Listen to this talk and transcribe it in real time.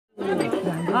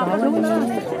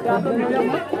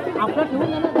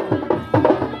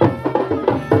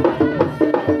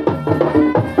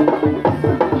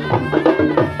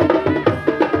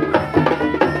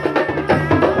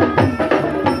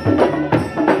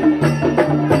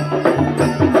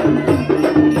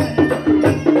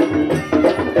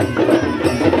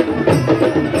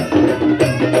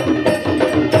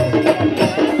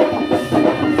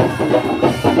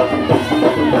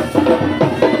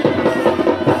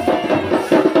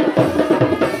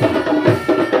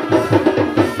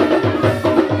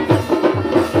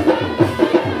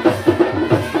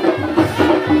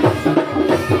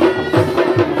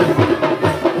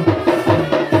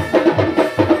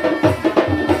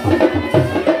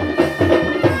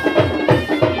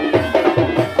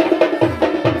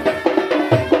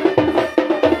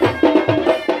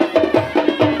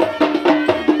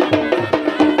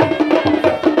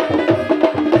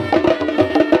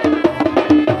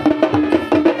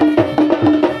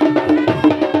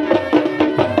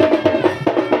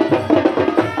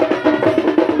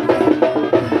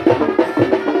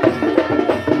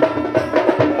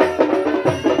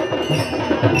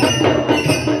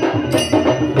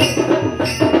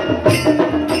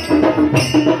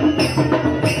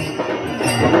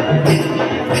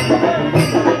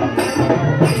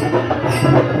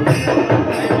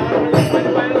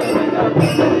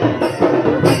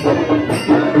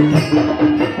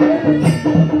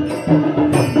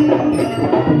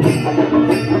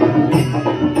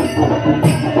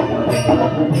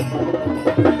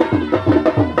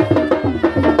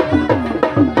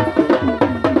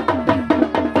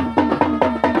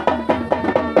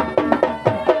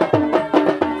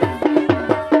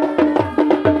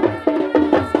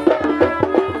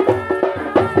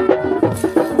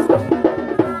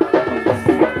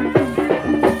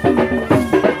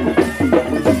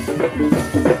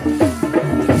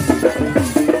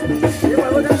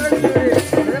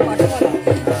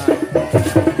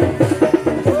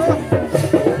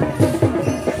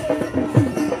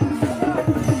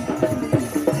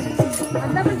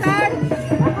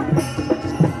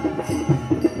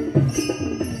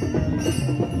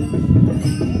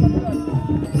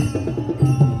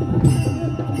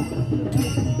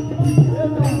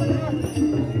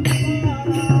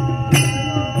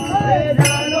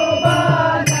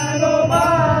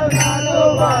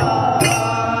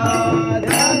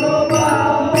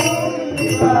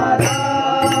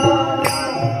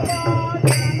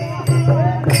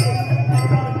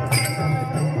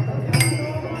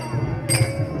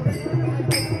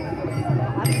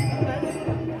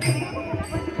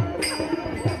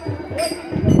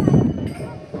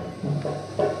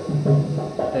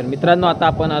तर मित्रांनो, आता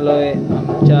आपण आलो आहे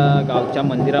आमच्या गावच्या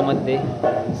मंदिरामध्ये,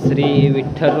 श्री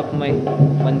विठ्ठल रुक्माई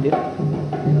मंदिर.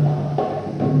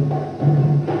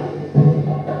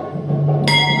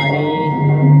 आणि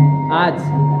आज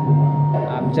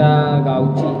आमच्या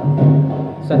गावची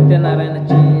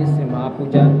सत्यनारायणाची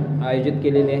महापूजा आयोजित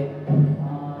केलेली आहे.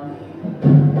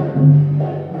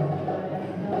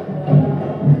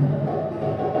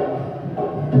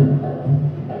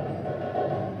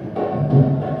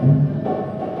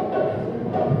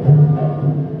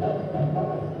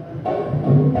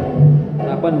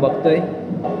 आपण बघतोय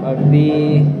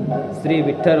अगदी श्री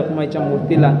विठ्ठल रुक्माईच्या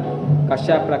मूर्तीला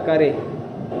कशा प्रकारे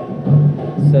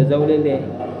सजवलेले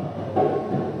आहे.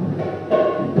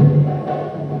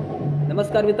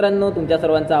 नमस्कार मित्रांनो, तुमच्या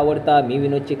सर्वांचा आवडता मी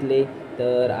विनोद चिखले.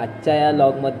 तर आजच्या या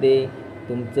लॉगमध्ये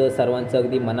तुमचं सर्वांचं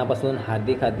अगदी मनापासून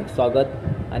हार्दिक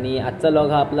स्वागत. आणि आजचा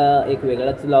लॉग हा आपला एक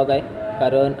वेगळाच लॉग आहे,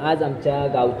 कारण आज आमच्या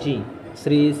गावची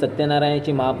श्री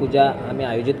सत्यनारायणाची महापूजा आम्ही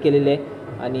आयोजित केलेली आहे.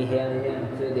 आणि हे आहे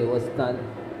आमचं देवस्थान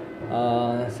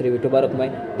श्री विठोबा रुक्माई.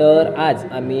 तर आज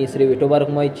आम्ही श्री विठोबा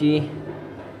रुक्माईची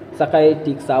सकाळी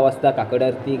ठीक 6 वाजता काकड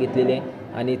आरती घेतलेली आहे.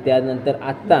 आणि त्यानंतर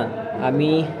आत्ता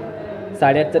आम्ही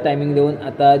 8:30चं टायमिंग देऊन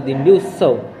आता दिंडी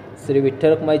उत्सव श्री विठ्ठल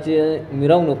रुक्माईची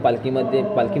मिरवणूक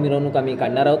पालखी मिरवणूक आम्ही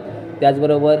काढणार आहोत.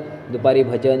 त्याचबरोबर दुपारी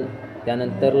भजन,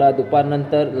 त्यानंतरला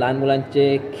दुपारनंतर लहान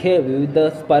मुलांचे खेळ, विविध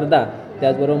स्पर्धा,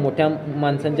 त्याचबरोबर मोठ्या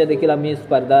माणसांच्या देखील आम्ही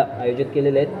स्पर्धा आयोजित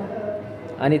केलेल्या आहेत.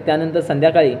 आणि त्यानंतर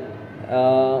संध्याकाळी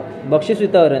बक्षीस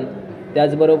वितरण,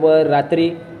 त्याचबरोबर रात्री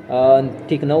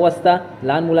ठीक 9 वाजता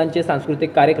लहान मुलांचे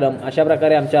सांस्कृतिक कार्यक्रम. अशा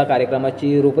प्रकारे आमच्या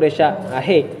कार्यक्रमाची रूपरेषा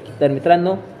आहे. तर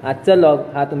मित्रांनो, आजचा लॉग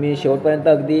हा तुम्ही शेवटपर्यंत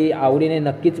अगदी आवडीने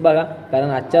नक्कीच बघा, कारण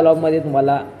आजच्या लॉगमध्ये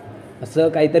तुम्हाला असं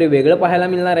काहीतरी वेगळं पाहायला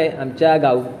मिळणार आहे. आमच्या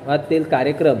गावातील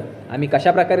कार्यक्रम आम्ही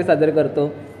कशाप्रकारे साजरे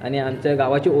करतो आणि आमच्या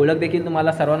गावाची ओळख देखील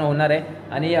तुम्हाला सर्वांना होणार आहे.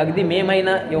 आणि अगदी मे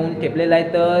महिना येऊन ठेपलेला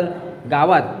आहे, तर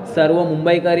गावात सर्व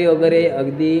मुंबईकरी वगैरे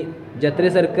अगदी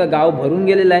जत्रेसारखं गाव भरून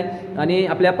गेलेलं आहे. आणि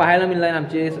आपल्याला पाहायला मिळणार आहे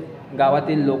आमचे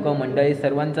गावातील लोक मंडळी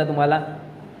सर्वांचा तुम्हाला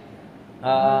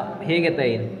हे घेता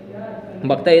येईल,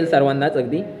 बघता येईल सर्वांनाच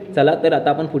अगदी. चला तर आता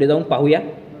आपण पुढे जाऊन पाहूया.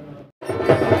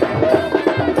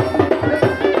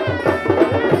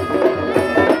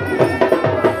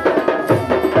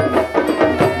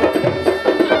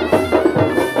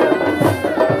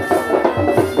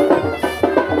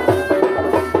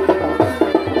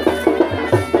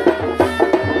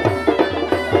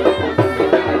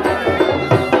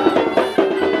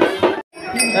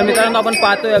 तर मित्रांनो आपण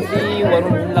पाहतोय अगदी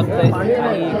वरून ऊन लागतंय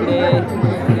आणि इकडे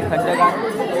थंडगार.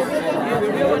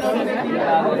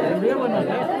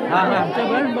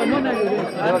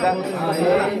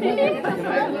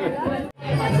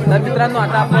 तर मित्रांनो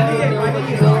आता आपण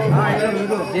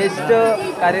ज्येष्ठ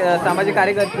सामाजिक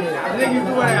कार्यकर्ते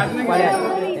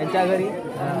यांच्या घरी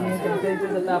त्यांच्या इथे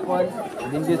आता आपण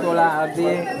दिंडी सोहळा अगदी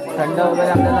थंड वगैरे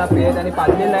आपल्याला पेट आणि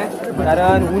पाजलेला आहे,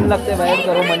 कारण ऊन लागते बाहेर.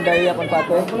 सर्व मंडळी आपण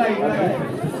पाहतोय.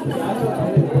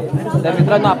 तर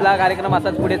मित्रांनो आपला कार्यक्रम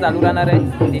असाच पुढे चालू राहणार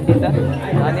आहे दिंडीचा,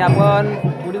 आणि आपण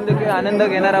पुढील देखील आनंद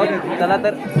घेणार आहोत. चला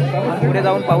तर पुढे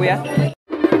जाऊन पाहूया.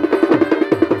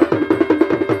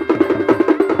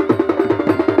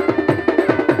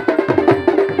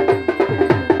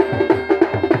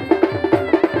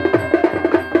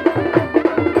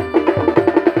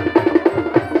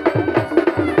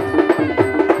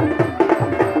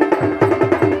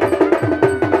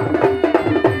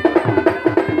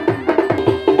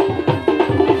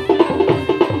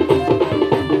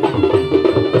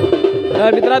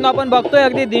 तर मित्रांनो आपण बघतोय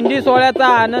अगदी दिंडी सोहळ्याचा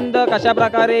आनंद कशा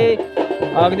प्रकारे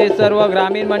अगदी सर्व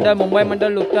ग्रामीण मंडळ, मुंबई मंडळ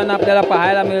लुटताना आपल्याला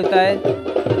पाहायला मिळत आहे.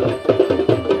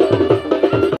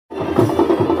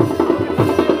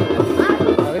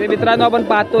 अगदी मित्रांनो आपण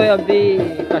पाहतोय अगदी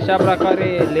कशा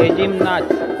प्रकारे लेझिम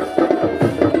नाच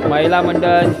महिला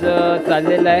मंडळांचं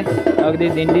चाललेलं आहे. अगदी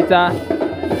दिंडीचा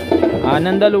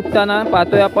आनंद लुटताना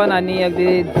पाहतोय आपण, आणि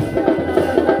अगदी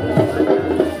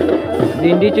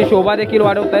दिंडीची शोभा देखील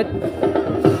वाढवत आहेत.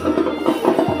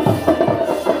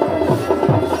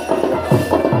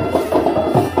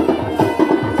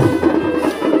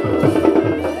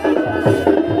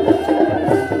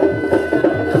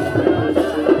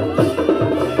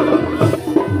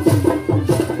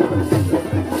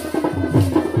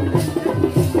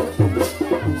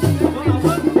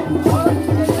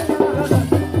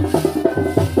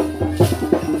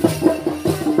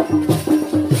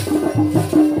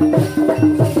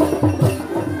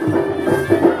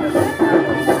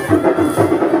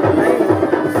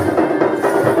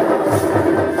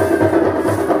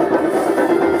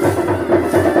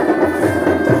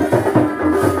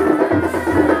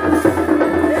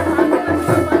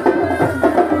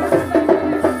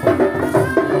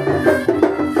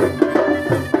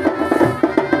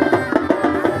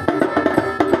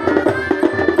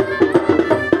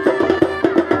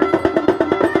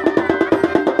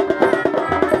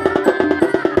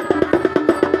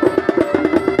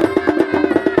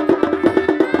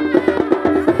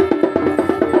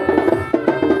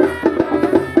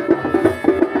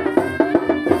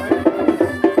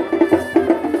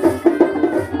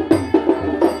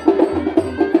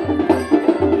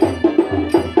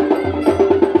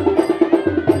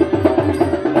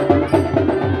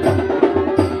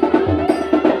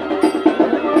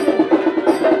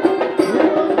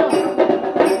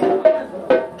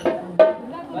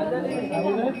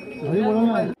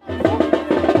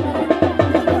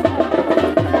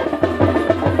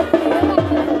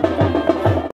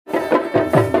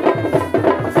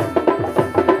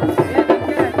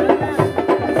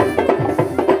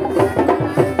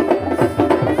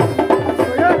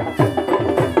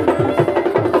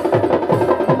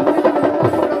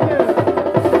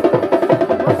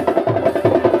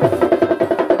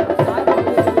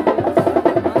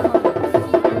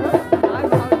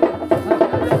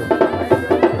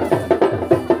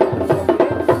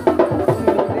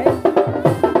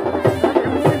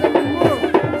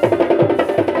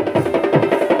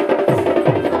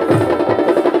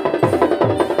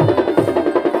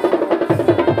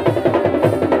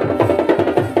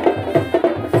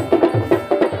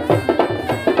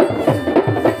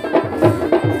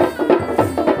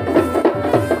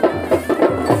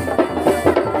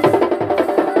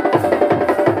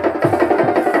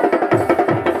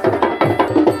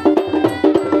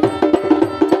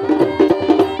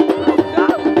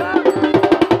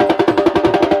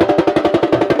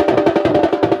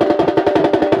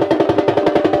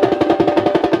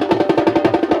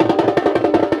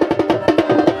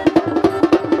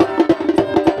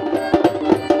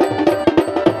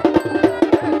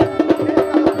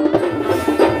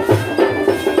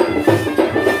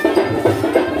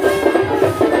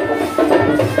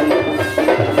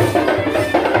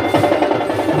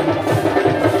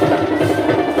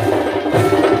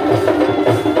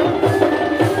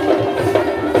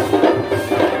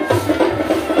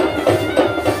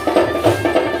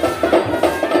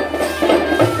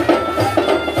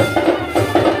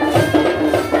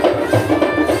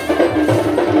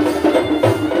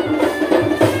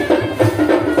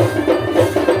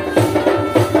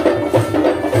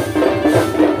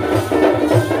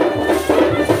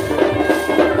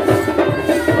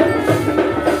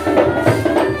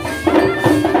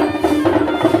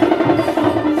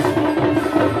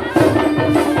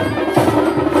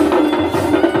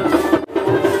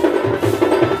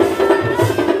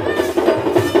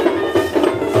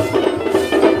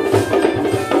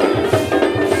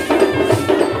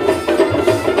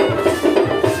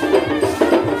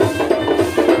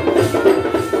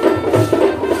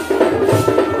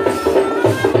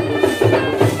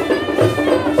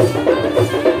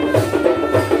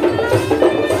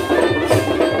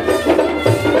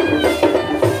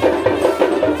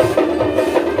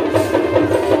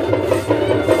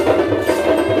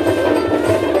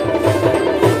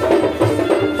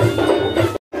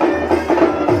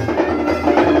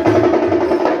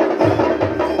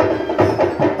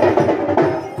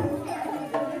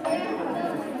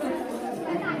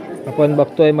 आपण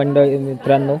बघतोय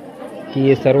मित्रांनो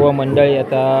की सर्व मंडळी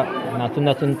आता नाचून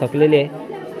नाचून थकलेली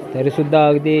आहे, तरीसुद्धा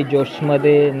अगदी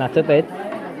जोशमध्ये नाचत आहेत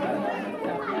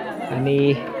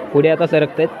आणि पुढे आता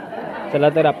सरकत आहेत. चला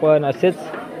तर आपण असेच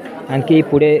आणखी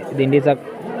पुढे दिंडीचा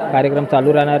कार्यक्रम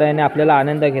चालू राहणार आहे आणि आपल्याला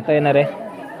आनंद घेता येणार आहे.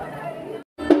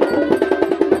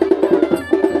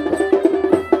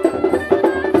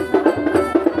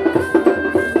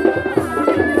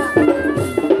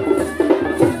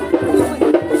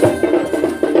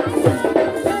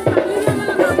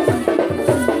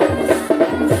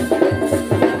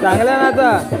 चांगला नाचा.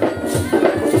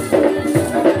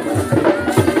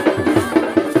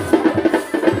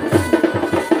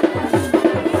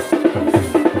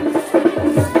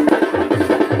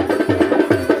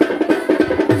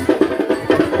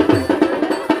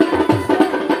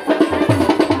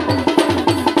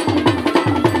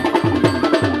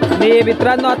 आणि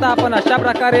मित्रांनो आता आपण अशा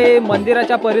प्रकारे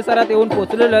मंदिराच्या परिसरात येऊन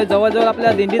पोहोचलेलो आहे. जवळजवळ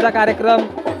आपल्या दिंडीचा कार्यक्रम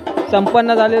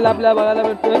संपन्न झालेला आपल्याला बघायला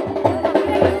भेटतोय.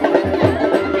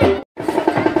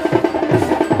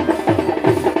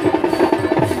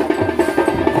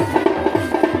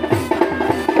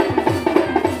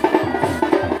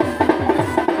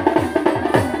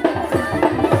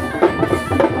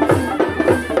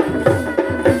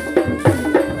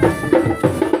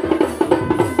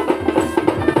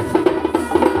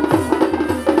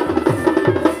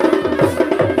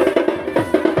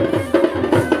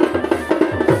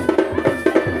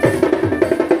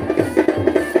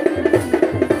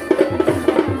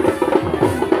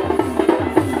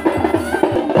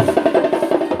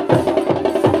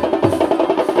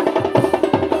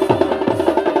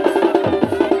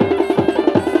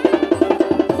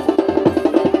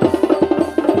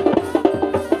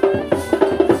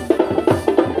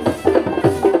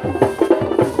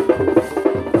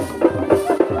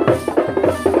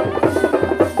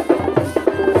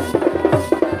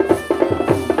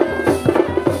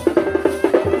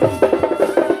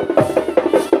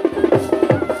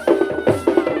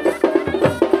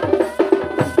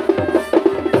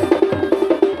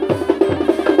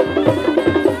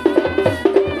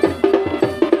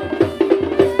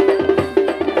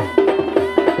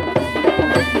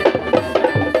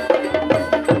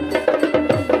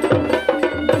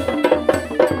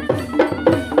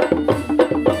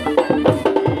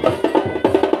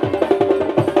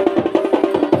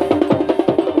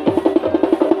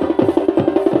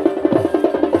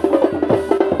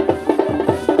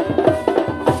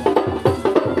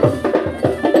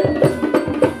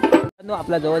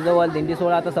 आपला जवळजवळ दिंडी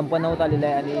सोहळा आता संपन्न होत आलेला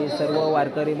आहे आणि सर्व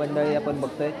वारकरी मंडळी आपण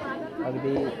बघतोय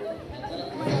अगदी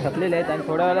थकलेले आहेत आणि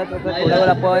थोड्या वेळ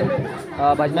आपण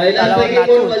भजनाच्या तालावर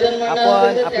नाचून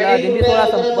आपण आपला दिंडी सोहळा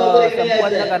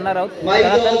संपन्न करणार आहोत.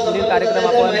 तर पुढील कार्यक्रम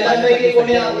आपण पाहण्यासाठी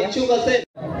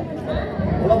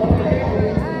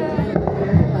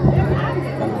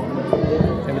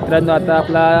मित्रांनो आता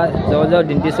आपला जवळजवळ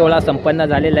दिंडी सोहळा संपन्न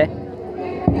झालेला आहे.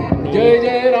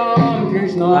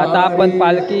 आता आपण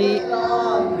पालखी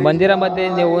मंदिरामध्ये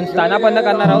नेऊन स्थानापन्न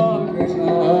करणार आहोत.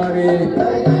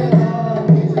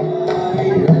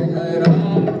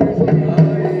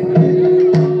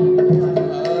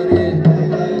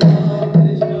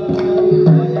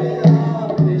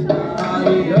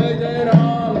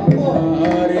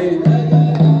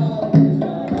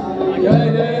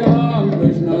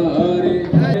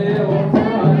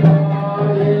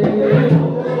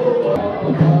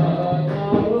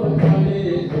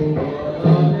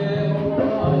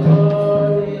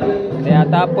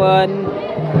 आता आपण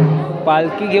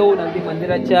पालखी घेऊन अगदी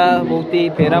मंदिराच्या भोवती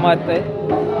फेरा मारतोय.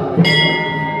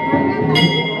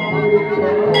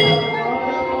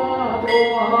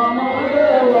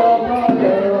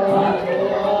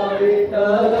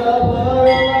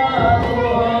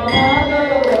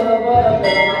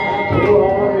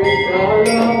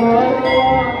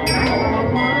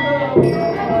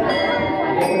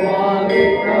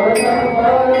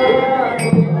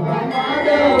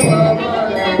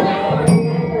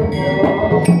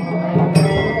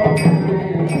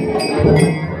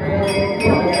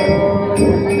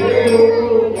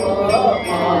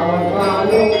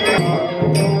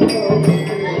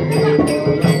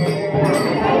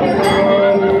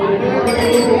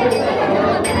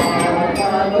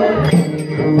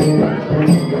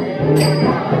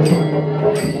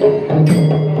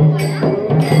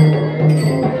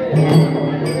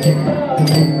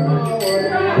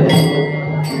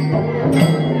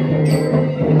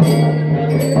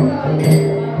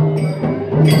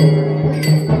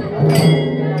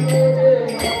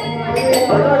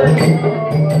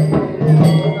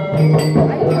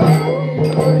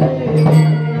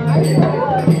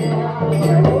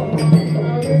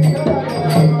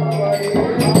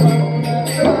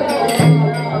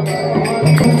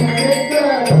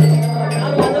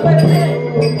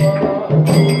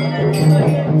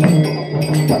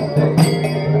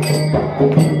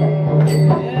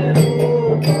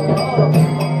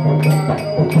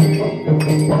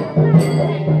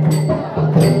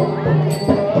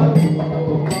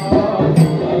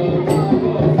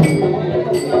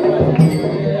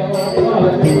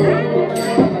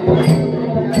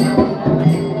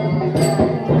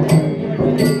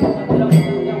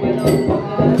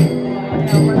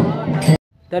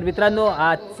 तर मित्रांनो,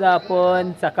 आजचा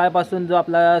आपण सकाळपासून जो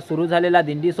आपला सुरू झालेला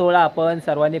दिंडी सोहळा आपण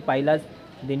सर्वांनी पाहिलाच,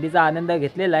 दिंडीचा आनंद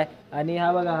घेतलेला आहे. आणि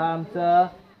हा बघा, हा आमचा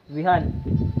विहान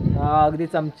अगदी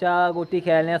चमचा गोटी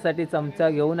खेळण्यासाठी चमचा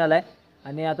घेऊन आला आहे.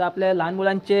 आणि आता आपल्या लहान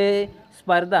मुलांचे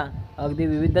स्पर्धा, अगदी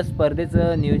विविध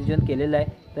स्पर्धेचं नियोजन केलेलं आहे.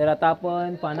 तर आता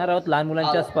आपण पाहणार आहोत लहान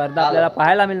मुलांच्या स्पर्धा आपल्याला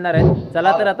पाहायला मिळणार आहेत.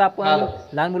 चला तर आता आपण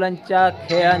लहान मुलांच्या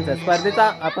खेळांचा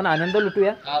स्पर्धेचा आपण आनंद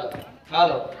लुटूया.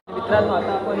 मित्रांनो,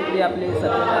 आता आपण इथे आपले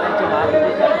सत्यनारायणची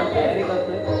महापूजेची आपण तयारी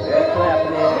करतोय.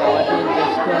 आपले गावातील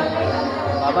ज्येष्ठ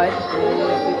बाबा आहेत,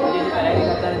 ते पूजेची तयारी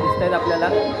करताना दिसत आहेत आपल्याला.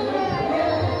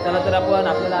 चला तर आपण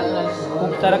आपल्याला अजून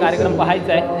खूप सारा कार्यक्रम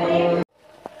पाहायचा आहे.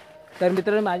 तर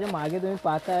मित्रांनो, माझ्या मागे तुम्ही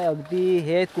पाहताय अगदी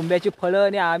हे कुंभ्याची फळं,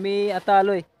 आणि आम्ही आता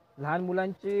आलो आहे लहान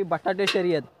मुलांची बटाटे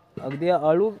शर्यत. अगदी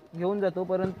अळू घेऊन जातो,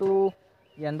 परंतु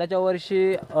यंदाच्या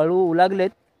वर्षी अळू उलागलेत,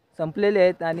 संपलेले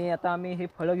आहेत. आणि आता आम्ही हे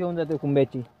फळं घेऊन जातो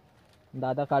कुंभ्याची.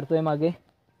 दादा काढतोय मागे,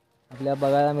 आपल्या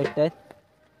बघायला मिळत आहेत.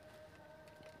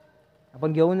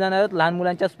 आपण घेऊन जाणार आहोत लहान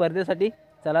मुलांच्या स्पर्धेसाठी.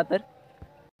 चला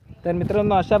तर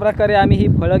मित्रांनो, अशा प्रकारे आम्ही ही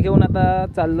फळं घेऊन आता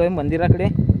चाललो आहे मंदिराकडे,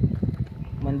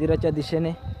 मंदिराच्या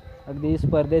दिशेने. अगदी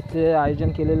स्पर्धेचे आयोजन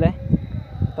केलेलं आहे.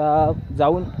 आता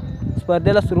जाऊन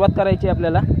स्पर्धेला सुरुवात करायची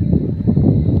आपल्याला.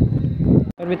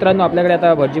 तर मित्रांनो, आपल्याकडे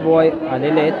आता भटजीबुवा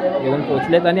आलेले आहेत, येऊन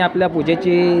पोचलेत, आणि आपल्या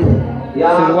पूजेची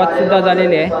सुरुवातसुद्धा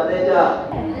झालेली आहे.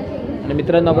 आणि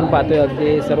मित्रांनो, आपण पाहतोय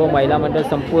अगदी सर्व महिला मंडळ,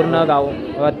 संपूर्ण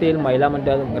गावातील महिला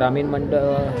मंडळ, ग्रामीण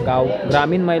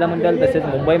महिला मंडळ, तसेच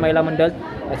मुंबई महिला मंडळ,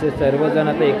 असे सर्वजण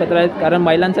आता एकत्र आहेत. कारण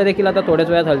महिलांचा देखील आता थोड्याच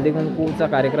वेळात हळदी कुंकूचा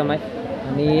कार्यक्रम आहे.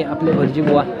 आणि आपले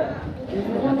भटजीबुवा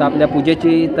आता आपल्या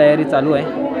पूजेची तयारी चालू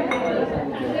आहे.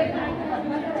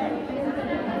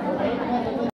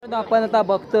 आपण आता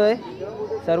बघतोय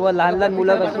सर्व लहान लहान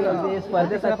मुलं कशी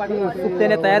स्पर्धेसाठी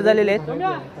उत्सुकतेने तयार झालेले आहेत.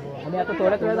 आणि आता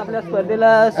थोड्याच वेळात आपल्या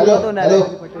स्पर्धेला सुरुवात होणार आहे.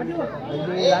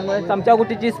 लहान मुलांची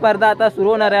चमचागुटीची स्पर्धा आता सुरू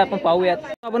होणार आहे, आपण पाहूयात.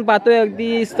 आपण पाहतोय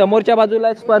अगदी समोरच्या बाजूला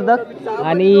आहेत स्पर्धक,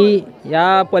 आणि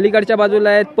या पलीकडच्या बाजूला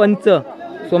आहेत पंच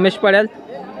सोमेश पड्याल,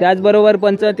 त्याचबरोबर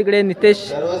पंच तिकडे नितेश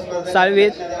साळवे.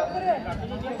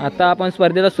 आता आपण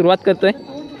स्पर्धेला सुरुवात करतोय.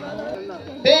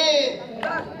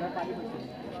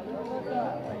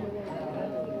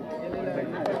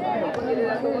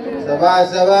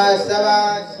 शाबास शाबास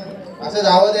शाबास, असं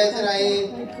धावत द्यायचं नाही.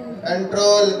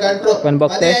 कंट्रोल पण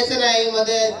बघते नाही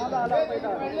मध्ये.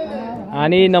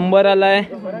 आणि नंबर आलाय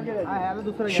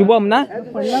शुभम ना,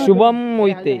 शुभम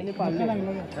मोहिते.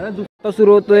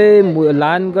 सुरू होतोय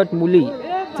लहान गट मुली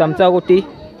चमचागोटी.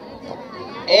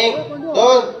 1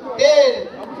 2 3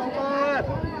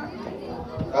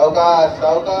 सावकाश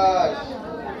सावकाश.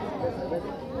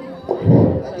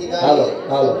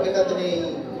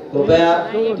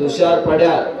 कृपया तुषार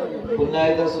पड्याल पुन्हा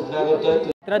एकदा सूचना करतोय.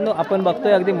 मित्रांनो, आपण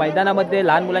बघतोय अगदी मैदानामध्ये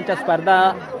लहान मुलांच्या स्पर्धा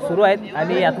सुरू आहेत,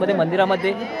 आणि यातमध्ये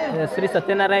मंदिरामध्ये श्री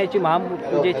सत्यनारायणाची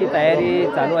महापूजेची तयारी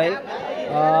चालू आहे.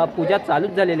 पूजा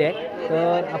चालूच झालेली आहे.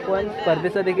 तर आपण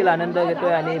स्पर्धेचा देखील आनंद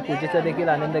घेतोय आणि पूजेचा देखील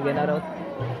आनंद घेणार आहोत.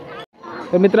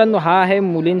 तर मित्रांनो, हा आहे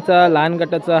मुलींचा लहान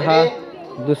गटाचा हा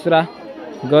दुसरा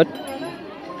गट.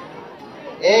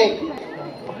 1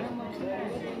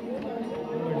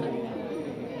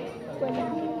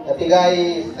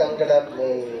 अतिगाई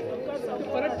संकटातले.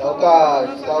 सावकाश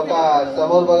सावकाश,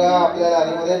 समोर बघा, आपल्या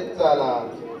राणीमध्येच चाला.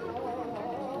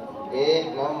 1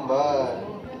 नंबर.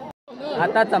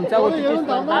 आता चमचागोटीची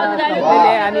स्पर्धा संपलेली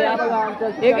आहे, आणि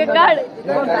अगदी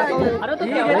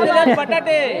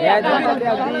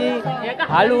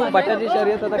आळू बटाटे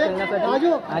शर्यत आता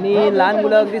खेळण्यासाठी, आणि लहान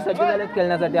मुलं अगदी सज्ज झालेत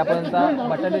खेळण्यासाठी. आपण आता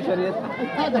बटाटे शर्यत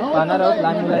पाहणार आहोत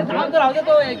लहान मुलांची.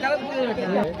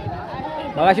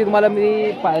 मगाशी तुम्हाला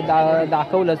मी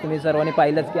दाखवलंच, तुम्ही सर्वांनी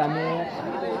पाहिलंच की आम्ही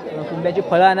कुंभ्याची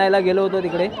फळं आणायला गेलो होतो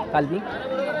तिकडे खाली,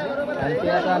 आणि ते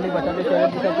आता आम्ही बटाटे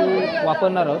शर्यतीसाठी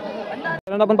वापरणार आहोत.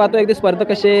 कारण आपण पाहतो अगदी स्पर्धक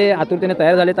कसे आतुरतेने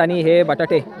तयार झालेत, आणि हे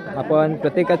बटाटे आपण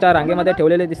प्रत्येकाच्या रांगेमध्ये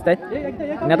ठेवलेले दिसत आहेत.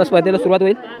 आणि आता स्पर्धेला सुरुवात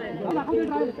होईल.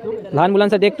 लहान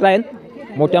मुलांसाठी एक ट्रायल,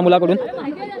 मोठ्या मुलाकडून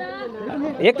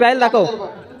एक ट्रायल दाखव.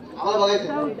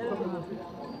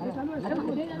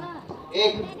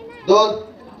 1 2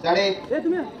 साडे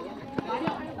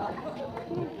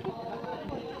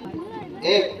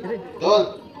 1 2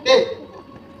 3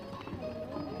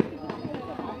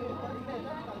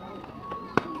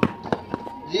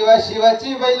 जीवा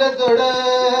शिवाची बैल जोड.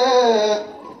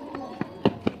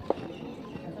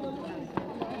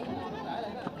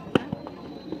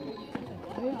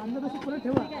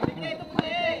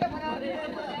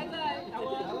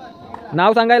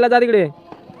 नाव सांगायला जा तिकडे.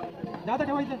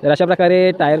 तर अशा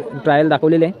प्रकारे ट्रायल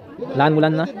दाखवलेले आहे लहान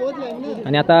मुलांना.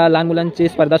 आणि आता लहान मुलांची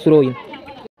स्पर्धा सुरू होईल.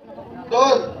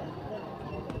 2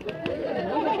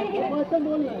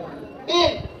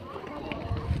 3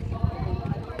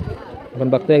 आपण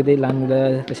बघतोय अगदी लहान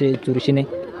मुलं कसे चुरशीने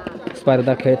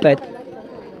स्पर्धा खेळत आहेत.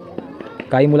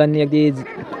 काही मुलांनी अगदी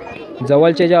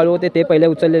जवळचे जे आळू होते ते पहिले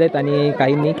उचललेले आहेत आणि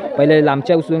काहींनी पहिले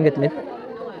लांबच्या उचलून घेतलेत.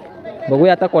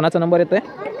 बघूया आता कोणाचा नंबर येतोय.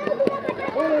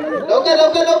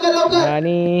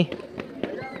 आणि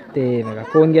ते बघा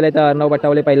कोण गेलाय तर अर्णव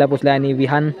बटावले पहिला पोचलाय आणि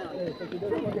विहान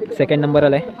सेकंड नंबर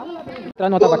आलाय.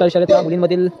 मित्रांनो आता बटाल शर्यत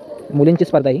मुलींमधील मुलींची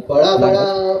स्पर्धा ही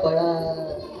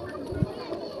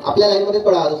आपल्या लाईन मध्ये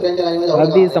पडा, दुसऱ्यांच्या लाईन मध्ये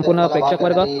अगदी संपूर्ण प्रेक्षक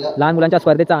वर्ग लहान मुलांच्या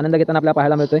स्पर्धेचा आनंद घेताना आपल्याला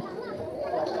पाहायला मिळतोय.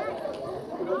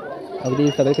 अगदी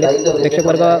सगळीकडे प्रेक्षक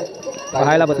वर्ग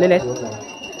पाहायला बसलेले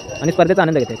आहेत आणि स्पर्धेचा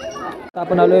आनंद घेत आहेत.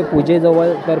 आपण आलोय पूजेजवळ.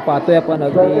 तर पाहतोय आपण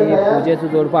अगदी पूजेचं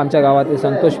जोडपं आमच्या गावातील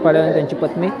संतोष पाडे आणि त्यांची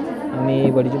पत्नी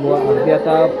आणि बडजीबुवा अगदी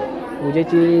आता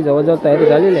पूजेची जवळजवळ तयारी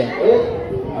झालेली आहे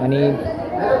आणि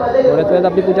थोड्याच वेळात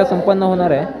आपली पूजा संपन्न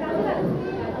होणार आहे.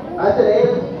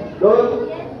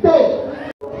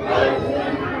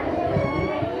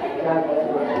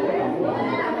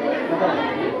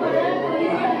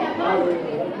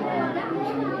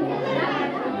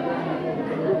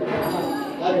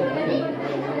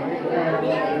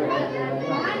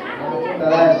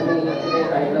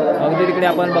 अगदी तिकडे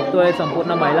आपण बघतोय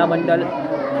संपूर्ण महिला मंडळ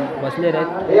बसलेले आहेत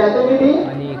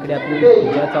आणि इकडे आपली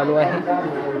पूजा चालू आहे.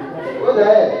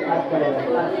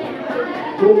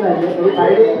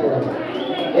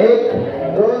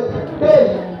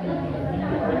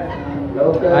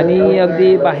 आणि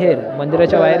अगदी बाहेर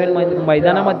मंदिराच्या बाहेरील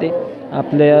मैदानामध्ये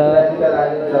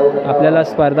आपल्याला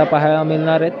स्पर्धा पाहायला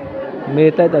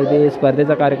मिळत आहेत. अगदी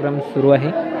स्पर्धेचा कार्यक्रम सुरू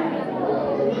आहे.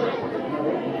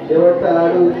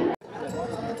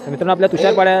 मित्रांनो आपल्या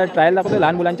तुषारपाड्या ट्रायल दाखवतो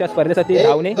लहान मुलांच्या स्पर्धेसाठी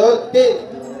धावणे.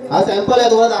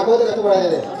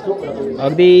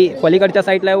 अगदी पलीकडच्या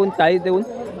साईडला येऊन टाळी देऊन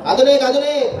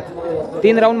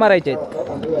 3 राऊंड मारायचे आहेत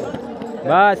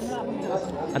बस.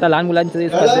 आता लहान मुलांच्या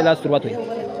स्पर्धेला सुरुवात होईल.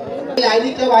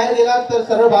 लाईनीच्या बाहेर गेला तर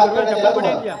सरळ बाहेर काढायला,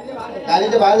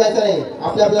 लाईनीच्या बाहेर जायचं नाही.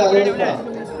 आपल्या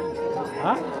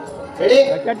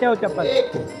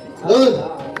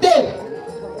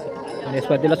आणि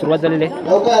स्पर्धेला सुरुवात झालेली आहे.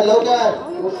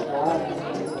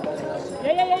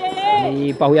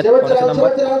 आणि पाहूयात कोणाचा नंबर.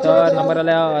 तर नंबर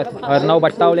आला अर्णव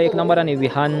बट्टावले 1 नंबर आणि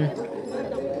विहान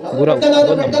गुरव 2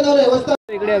 नंबर.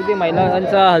 इकडे अगदी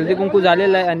महिलांचा हळदी कुंकू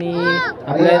झालेला आहे आणि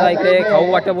आपल्याला इकडे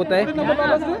खाऊ वाटप होत आहे.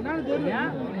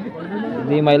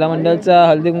 अगदी महिला मंडळाचा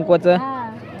हळदी कुंकवाचा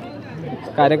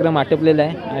कार्यक्रम आटपलेला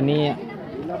आहे आणि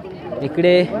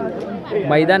इकडे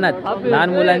मैदानात लहान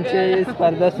मुलांची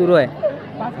स्पर्धा सुरू आहे.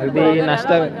 अगदी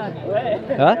नाश्ता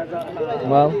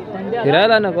मग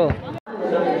फिरायला नको.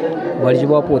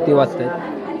 भटजीबुवा पोती वाचत आहेत.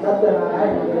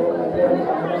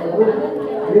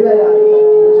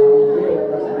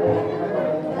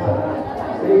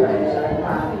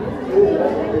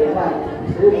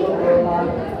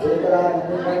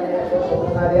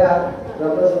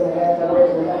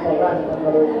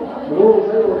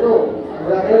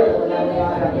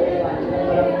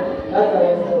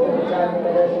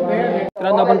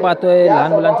 मित्रांनो आपण पाहतोय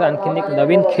लहान मुलांचा आणखीन एक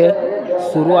नवीन खेळ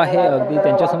सुरू आहे. अगदी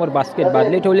त्यांच्यासमोर बास्केट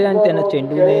बादली ठेवली आणि त्यांना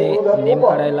चेंडूने नेम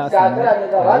काढायला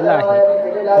सांगण्यात आलेला आहे.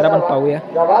 तर आपण पाहूया.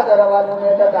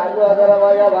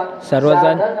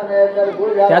 सर्वजण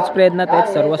त्याच प्रयत्नात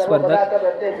आहेत. सर्व स्पर्धक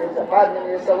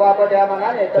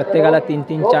प्रत्येकाला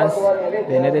 3-3 चान्स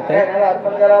देण्यात येत आहे.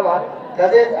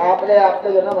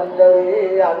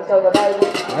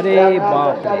 अरे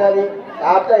बाप,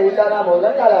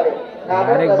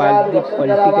 डायरेक्ट बालदी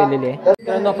पलटी केलेली आहे.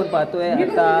 मित्रांनो आपण पाहतोय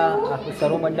आता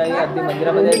सर्व मंडळी अगदी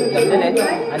मंदिरामध्ये जमलेले आहेत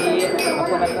आणि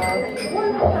आपण आता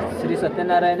श्री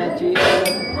सत्यनारायणाची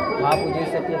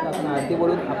महापूजेसाठी आपण आरती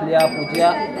बोलून आपल्या पूजा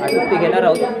आटोपी घेणार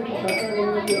आहोत.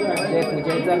 ते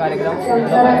पूजेचा कार्यक्रम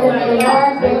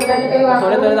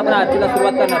थोड्या वेळात आपण आरतीला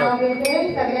सुरुवात करणार आहोत.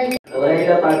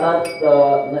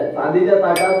 चांदीच्या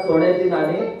ताटात सोन्याची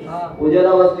नाणी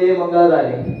पूजेला बसली मंगळ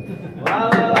झाली. वा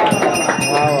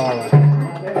वा वा,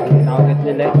 नाव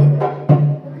घेतलेलं आहे.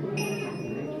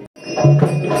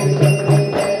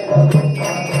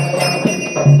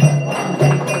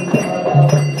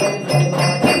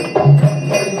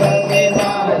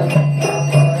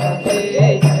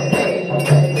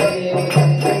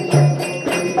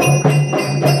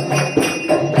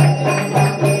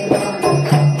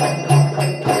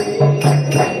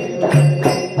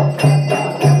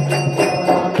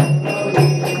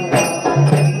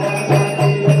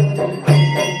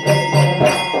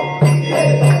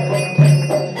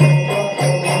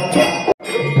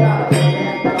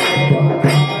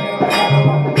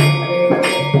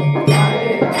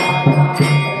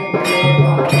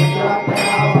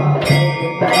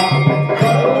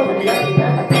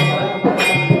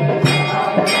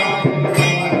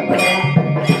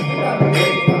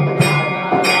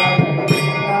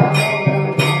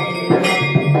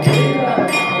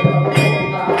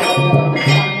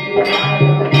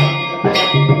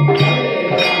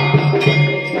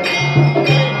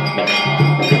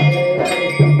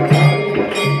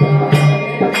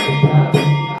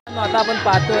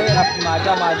 पाहतोय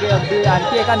माझ्या मागे अगदी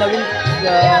आणखी एका नवीन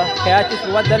खेळाची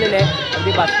सुरुवात झालेली आहे.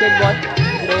 अगदी बास्केटबॉल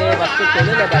इकडे बास्केट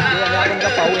केलेलं आहे बाकी आणि आपण आता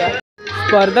पाहूया.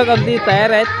 स्पर्धक अगदी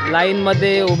तयार आहेत,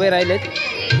 लाईनमध्ये उभे राहिलेत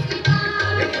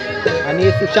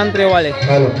आणि सुशांत रेवाळे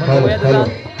बघूया त्याचा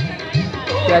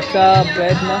त्याचा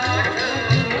प्रयत्न.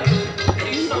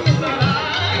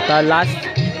 आता लास्ट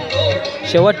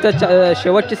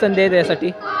शेवटची संधी आहे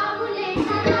त्यासाठी.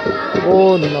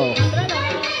 Oh no.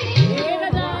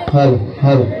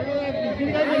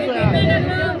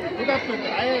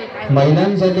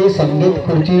 महिलांसाठी संगीत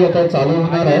खुर्ची आता चालू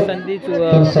होणार आहे. संधी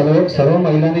तर सर्व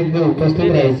महिलांनी तिथे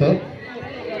उपस्थित राहायचं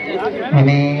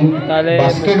आणि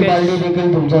बास्केटबॉल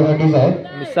देखील तुमच्यासाठीच आहे.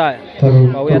 मिसाळ तर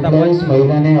पाहूयात आपण. कुठल्याच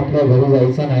महिलाने आपल्या घरी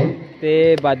जायचं नाही.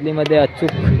 ते बादलीमध्ये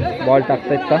अचूक बॉल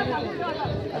टाकतायत का.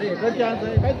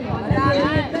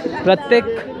 प्रत्येक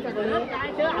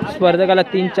स्पर्धकाला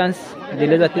 3 चान्स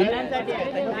दिले जातील.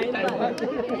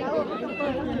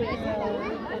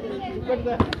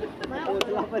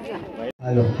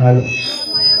 Hello hello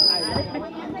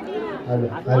hello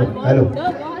hello hello.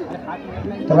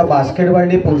 त्याला बास्केटबॉल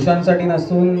ही पुरुषांसाठी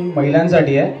नसून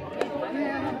महिलांसाठी आहे,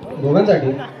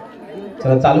 दोघांसाठी.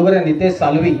 चला चालू करा. नितेश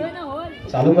सालवी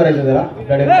चालू करायचं जरा,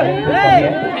 आपल्याकडे time खूप कमी आहे.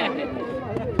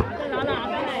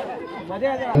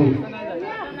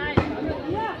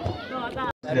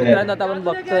 मित्रांनो आता आपण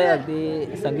बघतोय अगदी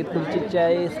संगीत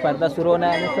खुर्चीची स्पर्धा सुरू होणार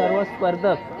आणि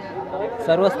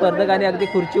सर्व स्पर्धकांनी अगदी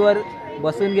खुर्चीवर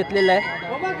बसून घेतलेलं आहे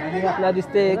आणि आपल्याला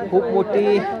दिसते खूप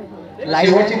मोठी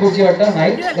शेवटची खुर्ची वाटतं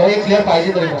नाही, एक प्लेअर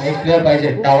पाहिजे, तरी एक प्लेअर पाहिजे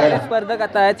डावायला. स्पर्धक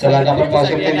आता आहेत. चला आता आपण पाहू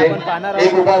शकतो आपण पाहणार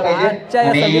एक उभा पाहिजे आजच्या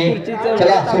या संगीत आणि खुर्चीचं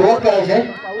चला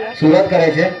सुरुवात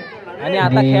करायची आणि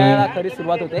आता खेळायला खरी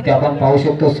सुरुवात होते. ते आपण पाहू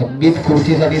शकतो. संगीत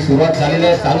खुर्चीसाठी सुरुवात झालेली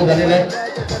आहे, चालू झालेलं आहे.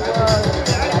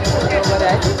 बरोबर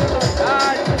आहे.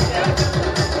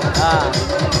 हां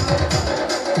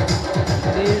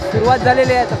आणि सुरुवात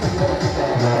झालेली आहे आता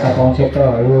पाहू शकतो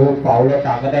हळूहळू पावलं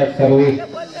टाकत आहेत सर्व.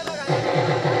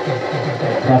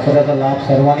 प्रसादाचा लाभ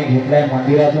सर्वांनी घेतलाय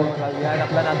मंदिरातून.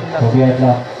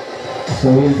 बघूयातला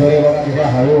सोयील थोडे बघा तिथे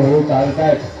हळूहळू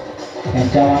चालतायत.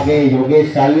 त्यांच्या मागे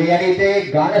योगेश सालवी आणि ते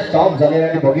गाणं स्टॉप झालेलं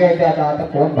आहे. बघूया इथे आता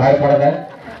कोण बाहेर पडत आहे.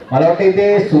 मला वाटतं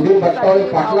इथे सुधीर भट्टावळे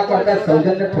पाठला करतात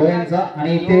सौजन्य ठोळे यांचा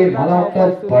आणि इथे मला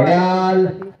वाटतं पड्याल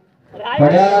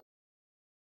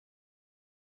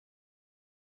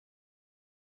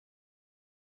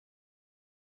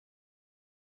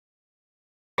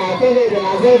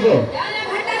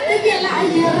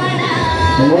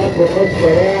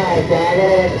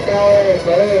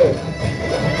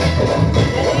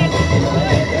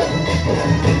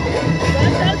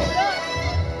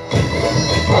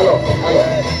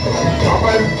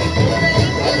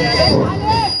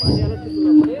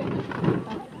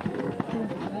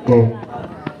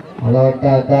मला वाटतं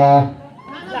आता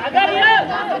सागर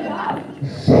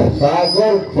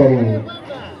सागर खडे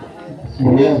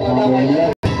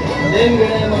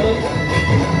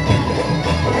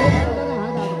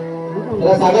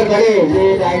जे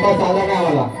टाइमपास आला नाही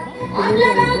मला.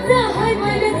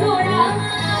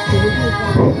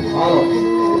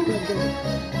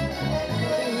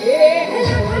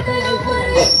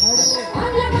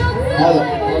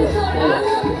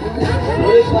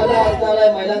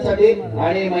 महिलांसाठी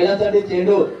आणि महिलांसाठी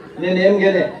चेंडू नेम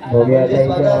घेणे.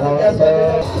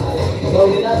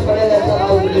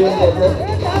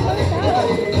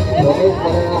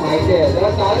 माहिती आहे जरा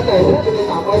चालत आहे, तुम्ही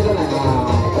थांबायचं नाही.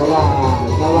 चला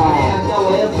चला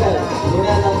वयस्कर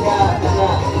जुन्या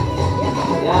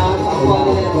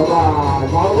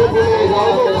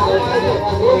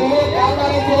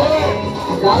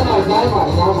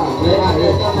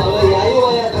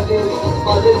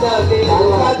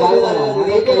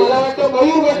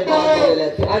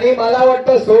आणि मला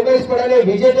वाटतं सोमेश पडाले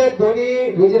विजेते, दोन्ही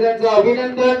विजेत्यांचं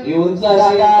अभिनंदन.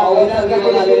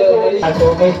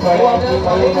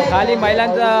 खाली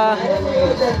महिलांचा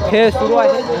खेळ सुरू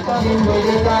आहे.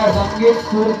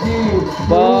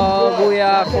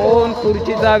 बघूया कोण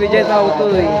खुर्चीचा विजेता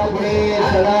होतोय.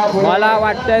 मला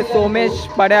वाटतंय सोमेश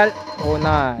पड्याल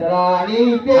होणार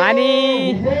आणि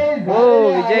हो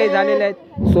विजय झालेले आहेत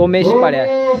सोमेश पड्याल.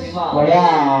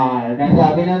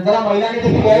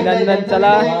 अभिनंदन.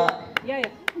 चला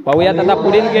पाहूयात आता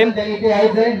पुढील गेम.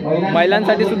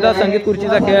 महिलांसाठी सुद्धा संगीत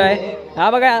खुर्चीचा खेळ आहे. हा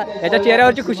बघा याच्या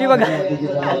चेहऱ्यावरची खुशी बघा.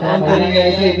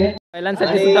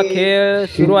 महिलांसाठी सुद्धा खेळ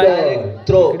सुरू आहे.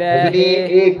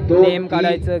 इकडे नेम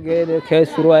काढायचं खेळ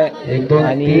सुरू आहे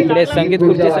आणि इकडे संगीत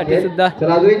खुर्चीसाठी सुद्धा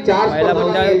महिला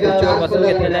मंडळ खुर्चीवर बसून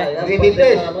घेतलेलं आहे.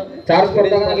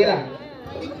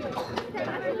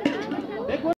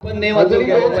 मुंबई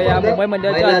मुंबई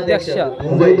मंडळाचे अध्यक्ष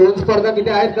मुंबई 2 स्पर्धा किती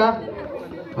आहेत का?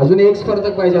 अजून एक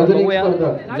स्पर्धक पाहिजे, अजून एक बघूया.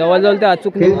 स्पर्धक. जवळजवळ ते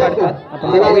अचूक नीट काढतात.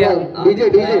 आपण बघूया. डीजे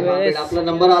डीजे त्यावेळेस आपला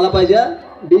नंबर आला पाहिजे.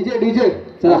 डीजे डीजे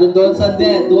अजून 2 संधी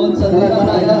आहेत. 2 संधी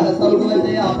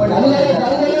आपण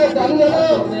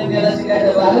गेल्याची काय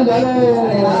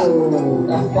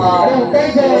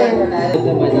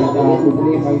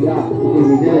कुठली महिला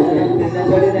विजय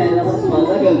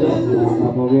स्पर्धा खेळतोय.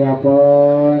 बघूया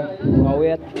आपण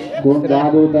पाहूयात. कोण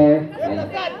बाद होत आहे.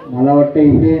 मला वाटतं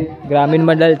इथे ग्रामीण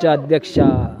मंडळाच्या अध्यक्षा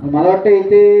मला वाटतं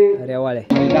इथे रेवाळे.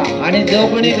 आणि जो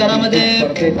कोणी घरामध्ये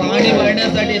पाणी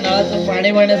भरण्यासाठी नळाचं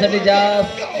पाणी भरण्यासाठी ज्या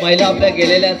महिला आपल्या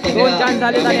गेलेल्या आहेत दोन चान्स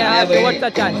झाले आणि हा शेवटचा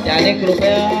चान्स. त्याने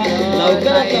कृपया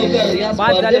लवकरात लवकर या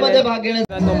बाद झालेले स्पर्धेमध्ये भाग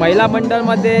घेण्यासाठी मित्रांनो, महिला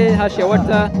मंडळमध्ये हा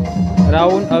शेवटचा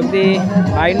राऊंड अगदी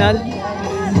फायनल.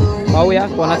 पाहूया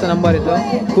कोणाचा नंबर येतो.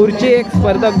 खुर्ची 1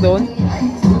 स्पर्धक 2.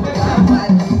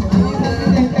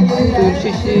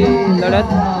 खुर्चीशी लढत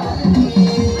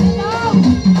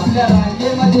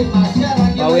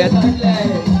पाहूयात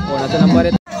कोणाचा नंबर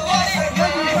येतो.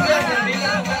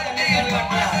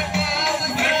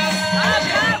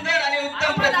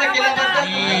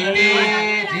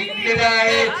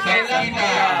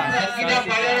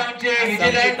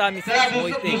 संगीता मिसेस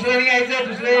मोहिते.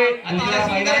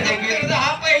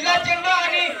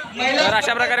 तर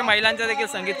अशा प्रकारे महिलांचा देखील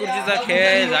संगीत खुर्चीचा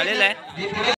खेळ झालेला आहे.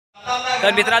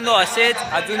 तर मित्रांनो, असेच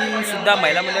अजून सुद्धा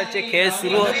महिला मंडळाचे खेळ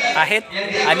सुरू आहेत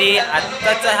आणि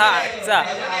आजचा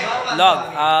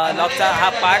लॉगचा हा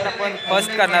पार्ट आपण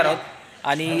फर्स्ट करणार आहोत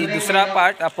आणि दुसरा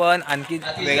पार्ट आपण आणखी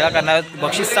वेगळा करणार आहोत.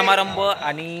 बक्षीस समारंभ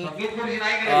आणि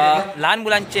लहान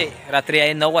मुलांचे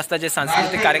रात्री 9 वाजताचे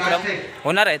सांस्कृतिक कार्यक्रम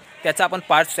होणार आहेत, त्याचा आपण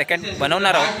पार्ट 2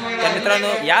 बनवणार आहोत. तर मित्रांनो,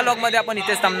 या लॉगमध्ये आपण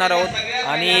इथेच थांबणार आहोत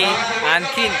आणि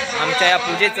आणखीन आमच्या या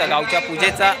पूजेचा गावच्या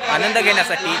पूजेचा आनंद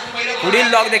घेण्यासाठी पुढील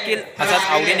लॉग देखील असाच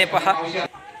आवडीने पहा.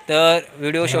 तर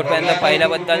व्हिडिओ शेवटपर्यंत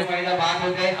पाहिल्याबद्दल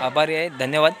आभारी आहे,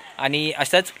 धन्यवाद. आणि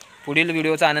असंच पुढील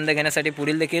व्हिडिओचा आनंद घेण्यासाठी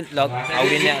पुढील देखील लॉग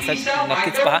आवडीने असंच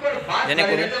नक्कीच पहा,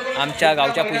 जेणेकरून आमच्या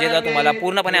गावच्या पूजेचा तुम्हाला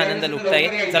पूर्णपणे आनंद लुटता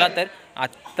येईल. चला तर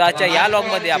आत्ताच्या या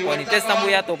लॉगमध्ये आपण इथेच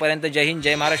थांबूया. तोपर्यंत जय हिंद,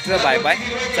 जय महाराष्ट्र, बाय बाय.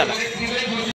 चला.